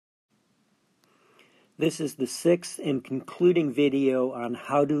This is the sixth and concluding video on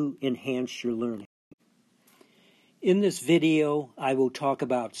how to enhance your learning. In this video, I will talk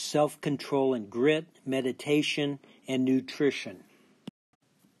about self-control and grit, meditation, and nutrition.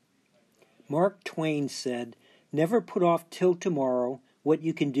 Mark Twain said, "Never put off till tomorrow what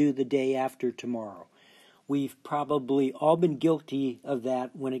you can do the day after tomorrow." We've probably all been guilty of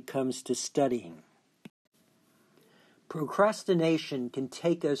that when it comes to studying. Procrastination can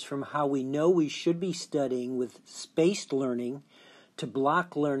take us from how we know we should be studying with spaced learning to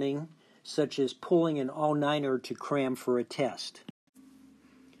block learning, such as pulling an all-nighter to cram for a test.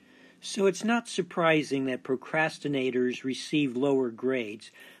 So it's not surprising that procrastinators receive lower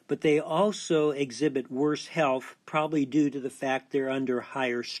grades, but they also exhibit worse health, probably due to the fact they're under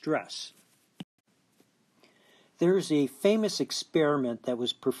higher stress. There's a famous experiment that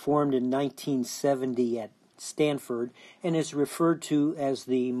was performed in 1970 at Stanford and is referred to as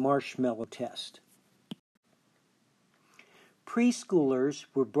the marshmallow test. Preschoolers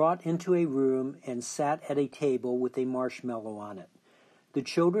were brought into a room and sat at a table with a marshmallow on it. The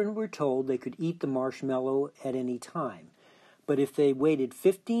children were told they could eat the marshmallow at any time, but if they waited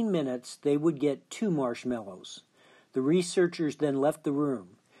 15 minutes, they would get 2 marshmallows. The researchers then left the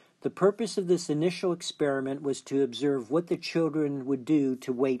room. The purpose of this initial experiment was to observe what the children would do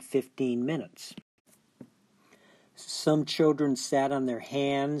to wait 15 minutes. Some children sat on their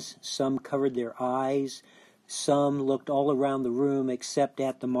hands, some covered their eyes, some looked all around the room except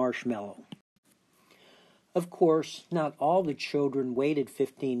at the marshmallow. Of course, not all the children waited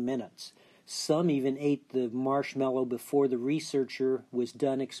 15 minutes. Some even ate the marshmallow before the researcher was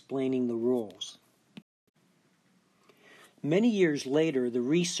done explaining the rules. Many years later, the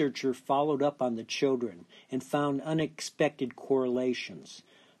researcher followed up on the children and found unexpected correlations.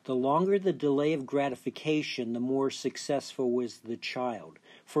 The longer the delay of gratification, the more successful was the child.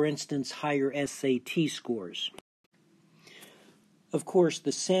 For instance, higher SAT scores. Of course,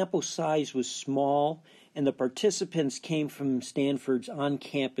 the sample size was small, and the participants came from Stanford's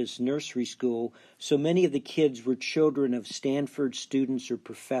on-campus nursery school, so many of the kids were children of Stanford students or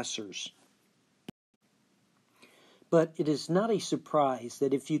professors. But it is not a surprise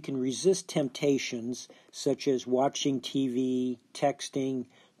that if you can resist temptations, such as watching TV, texting,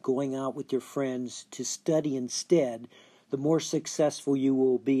 going out with your friends, to study instead, the more successful you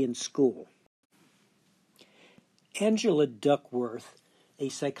will be in school. Angela Duckworth, a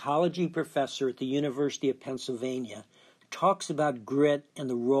psychology professor at the University of Pennsylvania, talks about grit and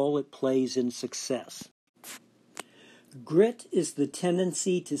the role it plays in success. Grit is the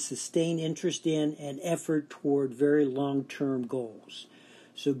tendency to sustain interest in and effort toward very long-term goals.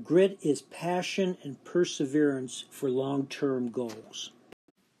 So grit is passion and perseverance for long-term goals.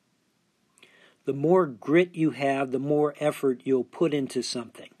 The more grit you have, the more effort you'll put into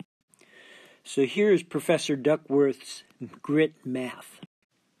something. So here's Professor Duckworth's grit math.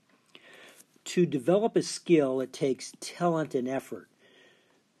 To develop a skill, it takes talent and effort.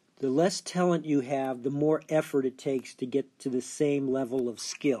 The less talent you have, the more effort it takes to get to the same level of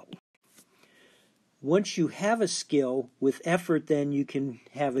skill. Once you have a skill, with effort then you can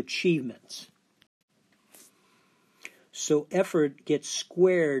have achievements. So effort gets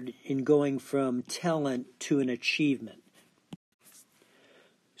squared in going from talent to an achievement.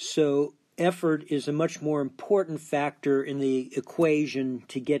 So effort is a much more important factor in the equation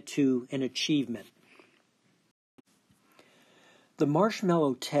to get to an achievement. The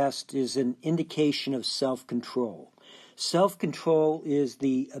marshmallow test is an indication of self-control. Self-control is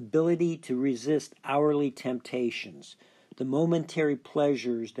the ability to resist hourly temptations, the momentary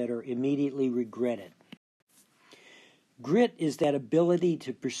pleasures that are immediately regretted. Grit is that ability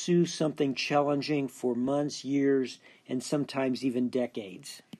to pursue something challenging for months, years, and sometimes even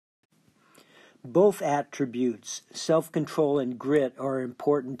decades. Both attributes, self-control and grit, are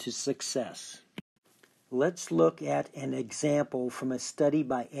important to success. Let's look at an example from a study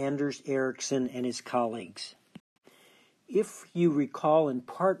by Anders Ericsson and his colleagues. If you recall, in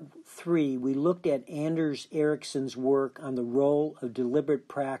Part 3, we looked at Anders Ericsson's work on the role of deliberate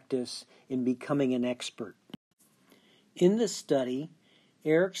practice in becoming an expert. In the study,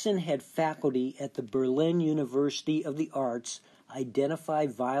 Ericsson had faculty at the Berlin University of the Arts identify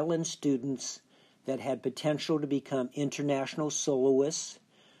violin students that had potential to become international soloists,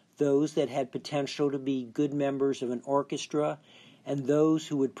 those that had potential to be good members of an orchestra, and those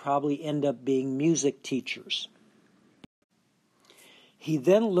who would probably end up being music teachers. He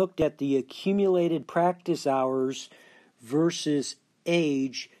then looked at the accumulated practice hours versus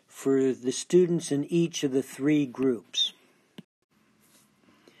age for the students in each of the 3 groups.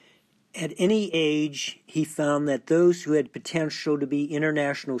 At any age, he found that those who had potential to be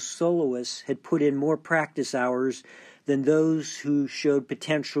international soloists had put in more practice hours than those who showed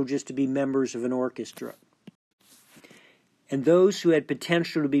potential just to be members of an orchestra. And those who had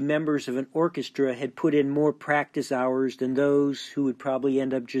potential to be members of an orchestra had put in more practice hours than those who would probably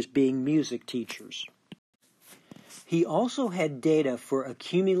end up just being music teachers. He also had data for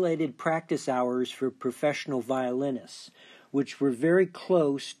accumulated practice hours for professional violinists, which were very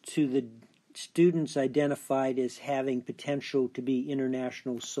close to the students identified as having potential to be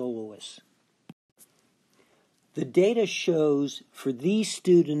international soloists. The data shows for these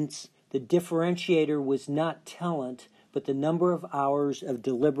students the differentiator was not talent, but the number of hours of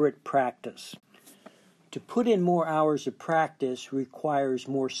deliberate practice. To put in more hours of practice requires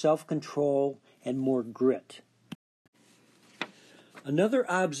more self-control and more grit. Another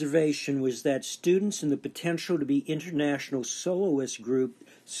observation was that students in the potential to be international soloist group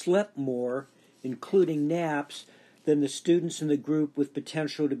slept more, including naps, than the students in the group with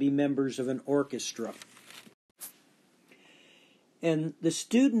potential to be members of an orchestra. And the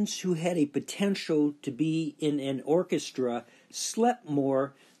students who had a potential to be in an orchestra slept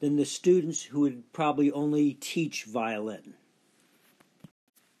more than the students who would probably only teach violin.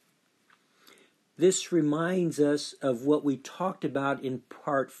 This reminds us of what we talked about in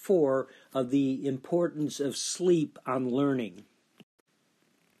part 4 of the importance of sleep on learning.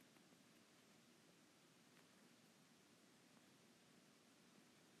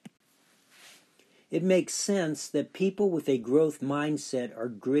 It makes sense that people with a growth mindset are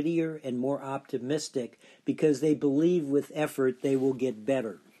grittier and more optimistic because they believe with effort they will get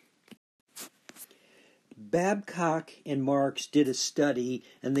better. Babcock and Marks did a study,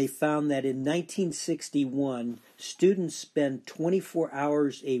 and they found that in 1961, students spent 24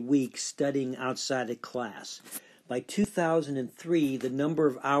 hours a week studying outside of class. By 2003, the number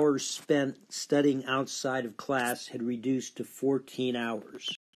of hours spent studying outside of class had reduced to 14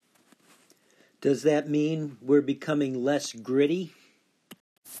 hours. Does that mean we're becoming less gritty?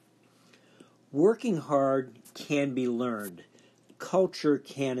 Working hard can be learned. Culture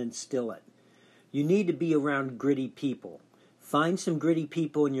can instill it. You need to be around gritty people. Find some gritty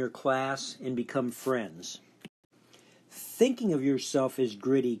people in your class and become friends. Thinking of yourself as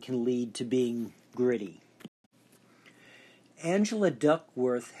gritty can lead to being gritty. Angela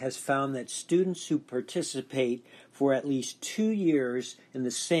Duckworth has found that students who participate for at least 2 years in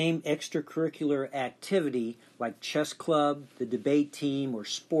the same extracurricular activity, like chess club, the debate team, or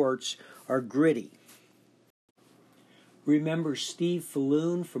sports, are gritty. Remember Steve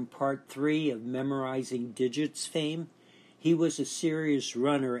Falloon from part 3 of Memorizing Digits fame? He was a serious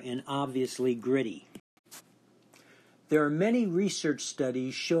runner and obviously gritty. There are many research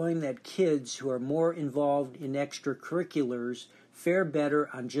studies showing that kids who are more involved in extracurriculars fare better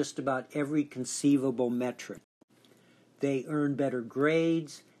on just about every conceivable metric. They earn better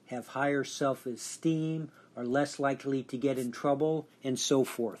grades, have higher self-esteem, are less likely to get in trouble, and so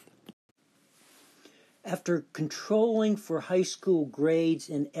forth. After controlling for high school grades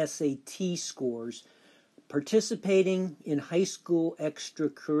and SAT scores, participating in high school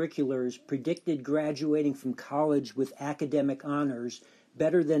extracurriculars predicted graduating from college with academic honors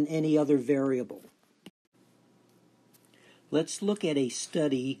better than any other variable. Let's look at a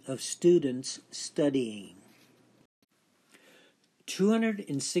study of students studying.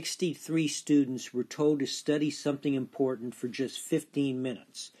 263 students were told to study something important for just 15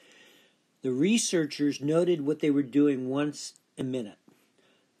 minutes. The researchers noted what they were doing once a minute.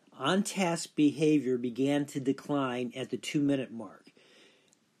 On-task behavior began to decline at the 2-minute mark.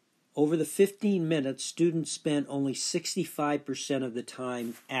 Over the 15 minutes, students spent only 65% of the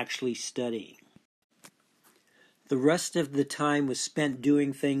time actually studying. The rest of the time was spent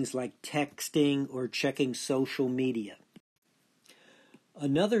doing things like texting or checking social media.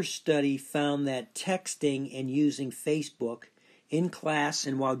 Another study found that texting and using Facebook in class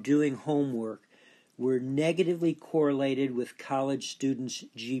and while doing homework were negatively correlated with college students'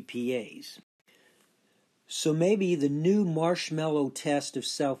 GPAs. So maybe the new marshmallow test of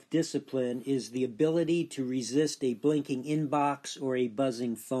self-discipline is the ability to resist a blinking inbox or a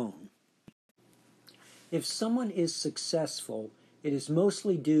buzzing phone. If someone is successful, it is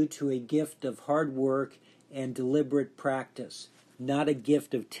mostly due to a gift of hard work and deliberate practice, not a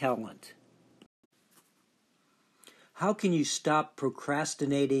gift of talent. How can you stop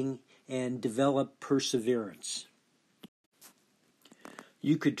procrastinating and develop perseverance?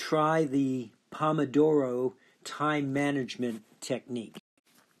 You could try the Pomodoro time management technique.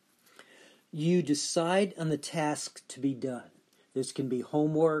 You decide on the task to be done. This can be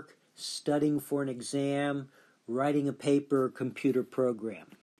homework, studying for an exam, writing a paper, or computer program.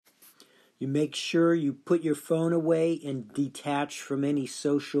 You make sure you put your phone away and detach from any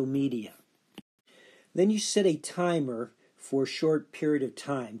social media. Then you set a timer for a short period of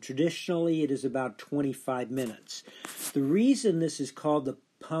time. Traditionally, it is about 25 minutes. The reason this is called the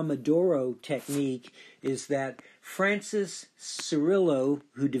Pomodoro technique is that Francis Cirillo,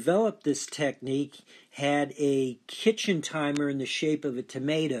 who developed this technique, had a kitchen timer in the shape of a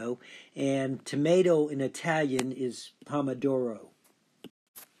tomato, and tomato in Italian is Pomodoro.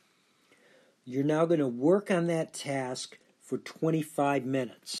 You're now going to work on that task for 25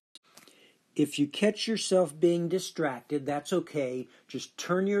 minutes. If you catch yourself being distracted, that's okay. Just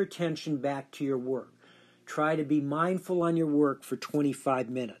turn your attention back to your work. Try to be mindful on your work for 25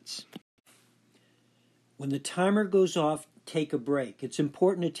 minutes. When the timer goes off, take a break. It's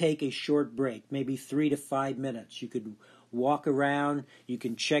important to take a short break, maybe 3 to 5 minutes. You could walk around, you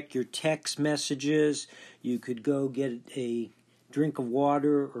can check your text messages, you could go get a drink of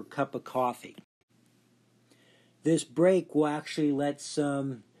water or cup of coffee. This break will actually let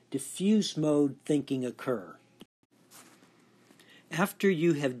some diffuse mode thinking occur. After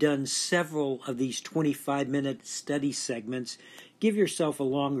you have done several of these 25-minute study segments, give yourself a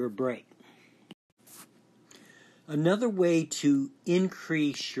longer break. Another way to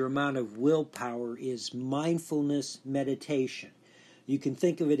increase your amount of willpower is mindfulness meditation. You can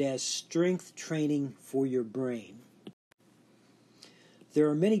think of it as strength training for your brain. There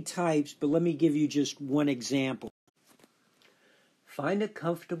are many types, but let me give you just one example. Find a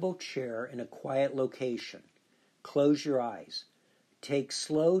comfortable chair in a quiet location. Close your eyes. Take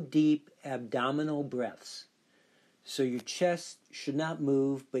slow, deep abdominal breaths. So your chest should not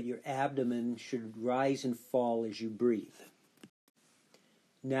move, but your abdomen should rise and fall as you breathe.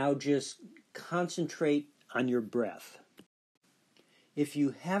 Now just concentrate on your breath. If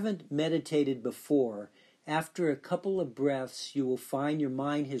you haven't meditated before, after a couple of breaths, you will find your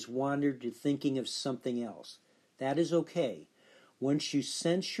mind has wandered to thinking of something else. That is okay. Once you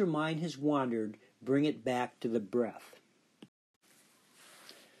sense your mind has wandered, bring it back to the breath.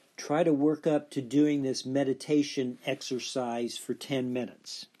 Try to work up to doing this meditation exercise for 10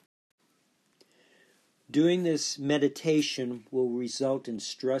 minutes. Doing this meditation will result in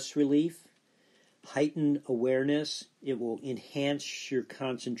stress relief, heightened awareness, it will enhance your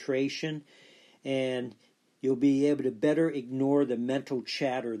concentration, and you'll be able to better ignore the mental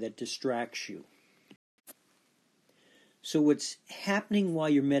chatter that distracts you. So what's happening while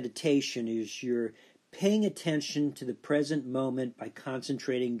you're meditation is you're paying attention to the present moment by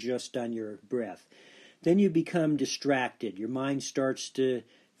concentrating just on your breath. Then you become distracted. Your mind starts to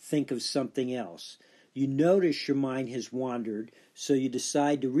think of something else. You notice your mind has wandered, so you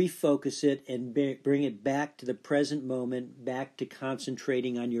decide to refocus it and bring it back to the present moment, back to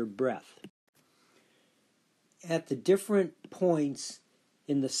concentrating on your breath. At the different points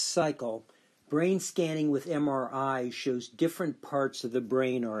in the cycle, brain scanning with MRI shows different parts of the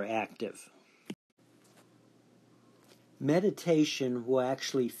brain are active. Meditation will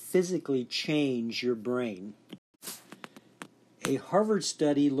actually physically change your brain. A Harvard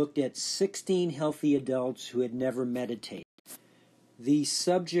study looked at 16 healthy adults who had never meditated. These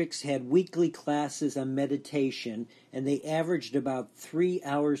subjects had weekly classes on meditation, and they averaged about 3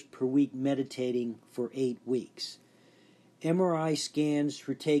 hours per week meditating for 8 weeks. MRI scans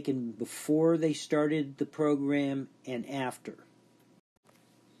were taken before they started the program and after.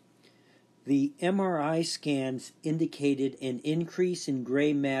 The MRI scans indicated an increase in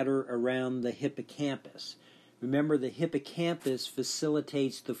gray matter around the hippocampus. Remember, the hippocampus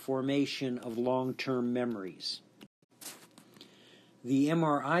facilitates the formation of long-term memories. The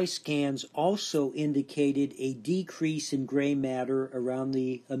MRI scans also indicated a decrease in gray matter around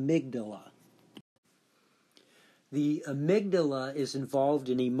the amygdala. The amygdala is involved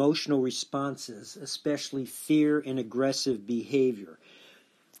in emotional responses, especially fear and aggressive behavior.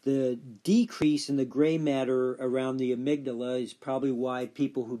 The decrease in the gray matter around the amygdala is probably why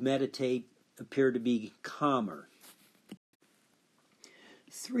people who meditate appear to be calmer.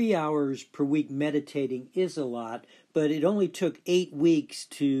 3 hours per week meditating is a lot, but it only took 8 weeks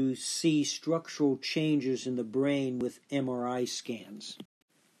to see structural changes in the brain with MRI scans.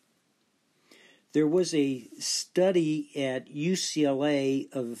 There was a study at UCLA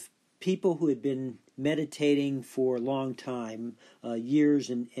of people who had been meditating for a long time, years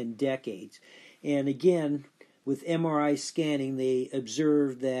and decades. And again, with MRI scanning, they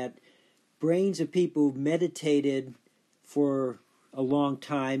observed that brains of people who meditated for a long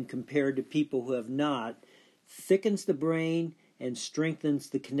time compared to people who have not thickens the brain and strengthens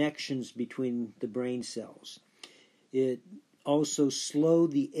the connections between the brain cells. It also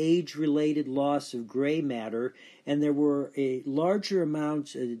slowed the age-related loss of gray matter, and there were a larger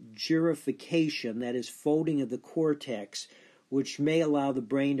amounts of girification, that is, folding of the cortex, which may allow the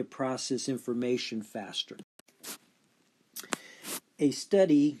brain to process information faster. A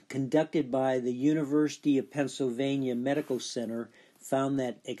study conducted by the University of Pennsylvania Medical Center found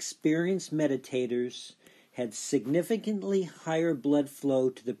that experienced meditators had significantly higher blood flow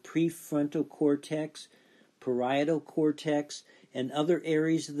to the prefrontal cortex, parietal cortex, and other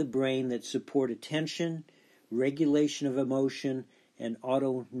areas of the brain that support attention, regulation of emotion, and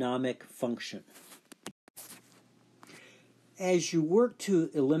autonomic function. As you work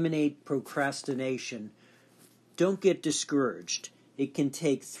to eliminate procrastination, don't get discouraged. It can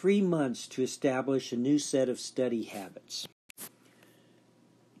take 3 months to establish a new set of study habits.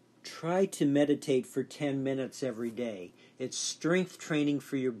 Try to meditate for 10 minutes every day. It's strength training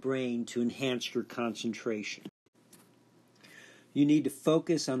for your brain to enhance your concentration. You need to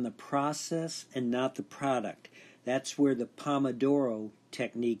focus on the process and not the product. That's where the Pomodoro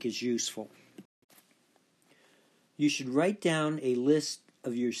technique is useful. You should write down a list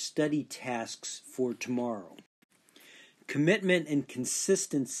of your study tasks for tomorrow. Commitment and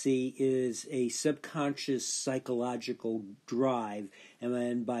consistency is a subconscious psychological drive,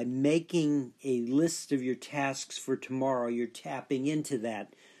 and by making a list of your tasks for tomorrow, you're tapping into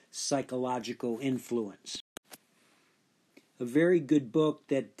that psychological influence. A very good book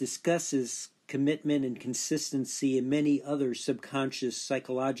that discusses commitment and consistency and many other subconscious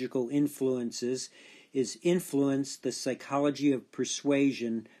psychological influences is Influence, the Psychology of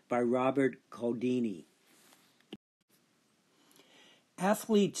Persuasion by Robert Cialdini.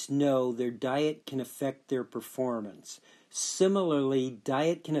 Athletes know their diet can affect their performance. Similarly,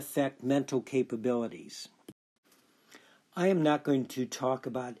 diet can affect mental capabilities. I am not going to talk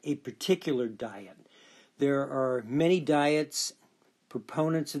about a particular diet. There are many diets,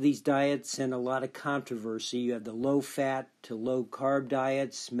 proponents of these diets, and a lot of controversy. You have the low-fat to low-carb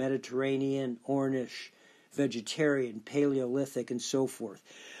diets, Mediterranean, Ornish, vegetarian, Paleolithic, and so forth.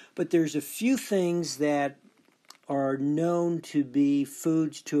 But there's a few things that are known to be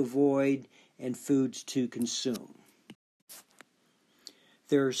foods to avoid and foods to consume.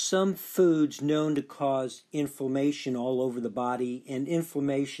 There are some foods known to cause inflammation all over the body, and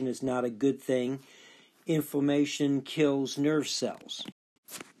inflammation is not a good thing. Inflammation kills nerve cells.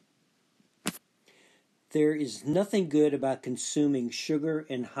 There is nothing good about consuming sugar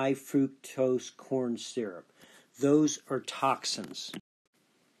and high fructose corn syrup. Those are toxins.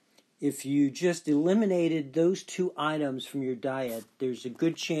 If you just eliminated those two items from your diet, there's a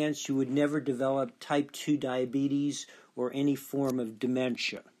good chance you would never develop type 2 diabetes or any form of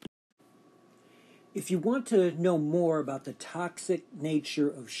dementia. If you want to know more about the toxic nature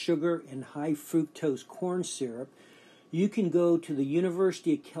of sugar and high fructose corn syrup, you can go to the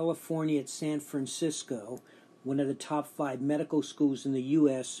University of California at San Francisco, one of the top 5 medical schools in the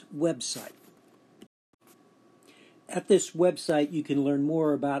U.S., website. At this website, you can learn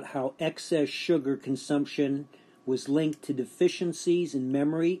more about how excess sugar consumption was linked to deficiencies in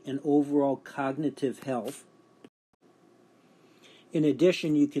memory and overall cognitive health. In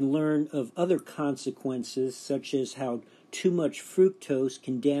addition, you can learn of other consequences, such as how too much fructose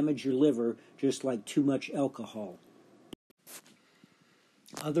can damage your liver, just like too much alcohol.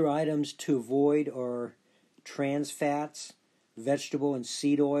 Other items to avoid are trans fats, vegetable and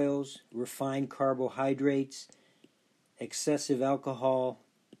seed oils, refined carbohydrates, excessive alcohol,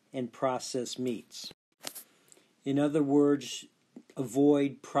 and processed meats. In other words,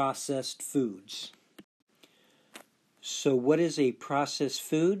 avoid processed foods. So what is a processed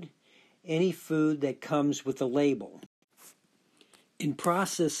food? Any food that comes with a label. In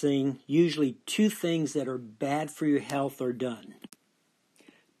processing, usually 2 things that are bad for your health are done.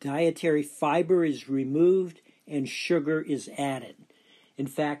 Dietary fiber is removed and sugar is added. In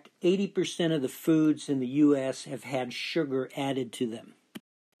fact, 80% of the foods in the U.S. have had sugar added to them.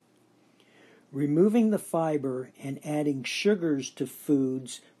 Removing the fiber and adding sugars to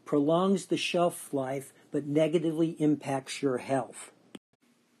foods prolongs the shelf life but negatively impacts your health.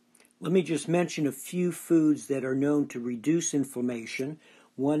 Let me just mention a few foods that are known to reduce inflammation.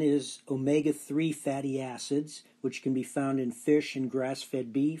 One is omega-3 fatty acids, which can be found in fish and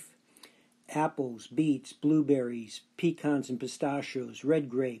grass-fed beef. Apples, beets, blueberries, pecans and pistachios, red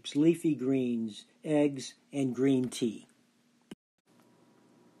grapes, leafy greens, eggs, and green tea.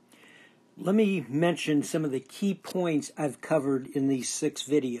 Let me mention some of the key points I've covered in these 6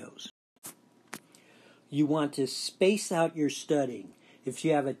 videos. You want to space out your studying. If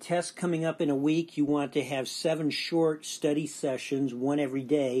you have a test coming up in a week, you want to have 7 short study sessions, 1 every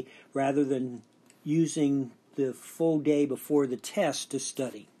day, rather than using the full day before the test to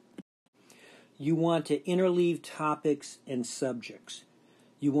study. You want to interleave topics and subjects.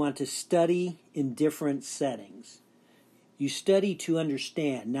 You want to study in different settings. You study to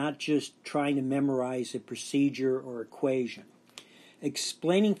understand, not just trying to memorize a procedure or equation.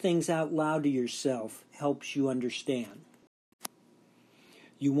 Explaining things out loud to yourself helps you understand.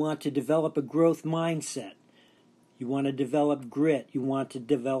 You want to develop a growth mindset. You want to develop grit. You want to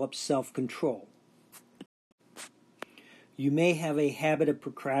develop self-control. You may have a habit of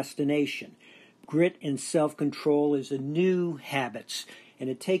procrastination. Grit and self-control is a new habit, and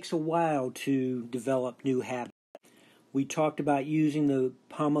it takes a while to develop new habits. We talked about using the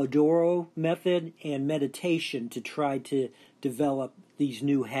Pomodoro method and meditation to try to develop these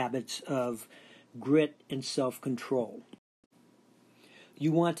new habits of grit and self-control.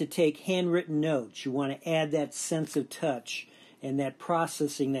 You want to take handwritten notes. You want to add that sense of touch and that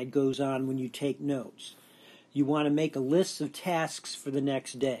processing that goes on when you take notes. You want to make a list of tasks for the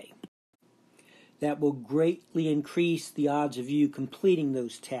next day. That will greatly increase the odds of you completing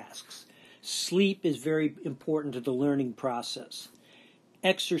those tasks. Sleep is very important to the learning process.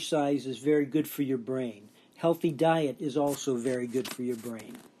 Exercise is very good for your brain. Healthy diet is also very good for your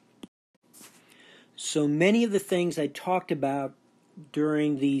brain. So many of the things I talked about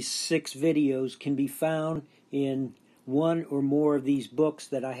during these 6 videos can be found in one or more of these books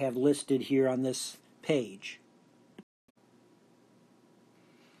that I have listed here on this page.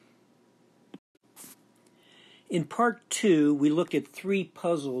 In part 2, we look at 3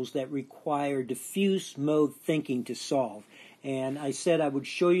 puzzles that require diffuse mode thinking to solve, and I said I would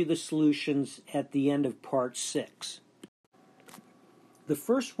show you the solutions at the end of part 6. The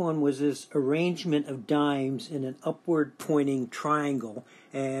first one was this arrangement of dimes in an upward pointing triangle,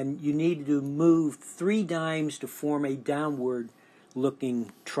 and you needed to move 3 dimes to form a downward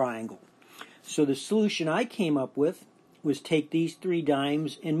looking triangle. So the solution I came up with was take these 3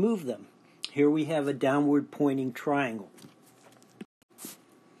 dimes and move them. Here we have a downward pointing triangle.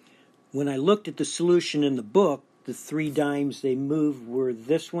 When I looked at the solution in the book, the 3 dimes they moved were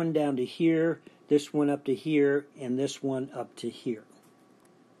this one down to here, this one up to here, and this one up to here,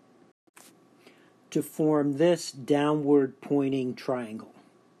 to form this downward pointing triangle.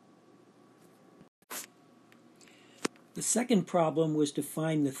 The second problem was to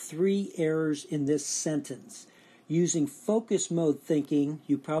find the 3 errors in this sentence. Using focus mode thinking,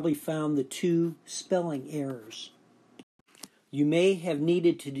 you probably found the 2 spelling errors. You may have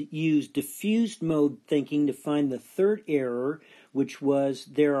needed to use diffused mode thinking to find the 3rd error, which was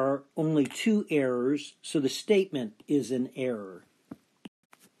there are only 2 errors, so the statement is an error.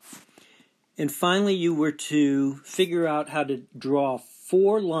 And finally, you were to figure out how to draw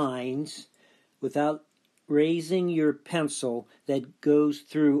 4 lines without raising your pencil that goes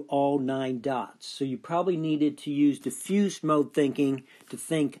through all 9 dots. So you probably needed to use diffuse mode thinking to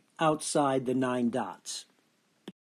think outside the 9 dots.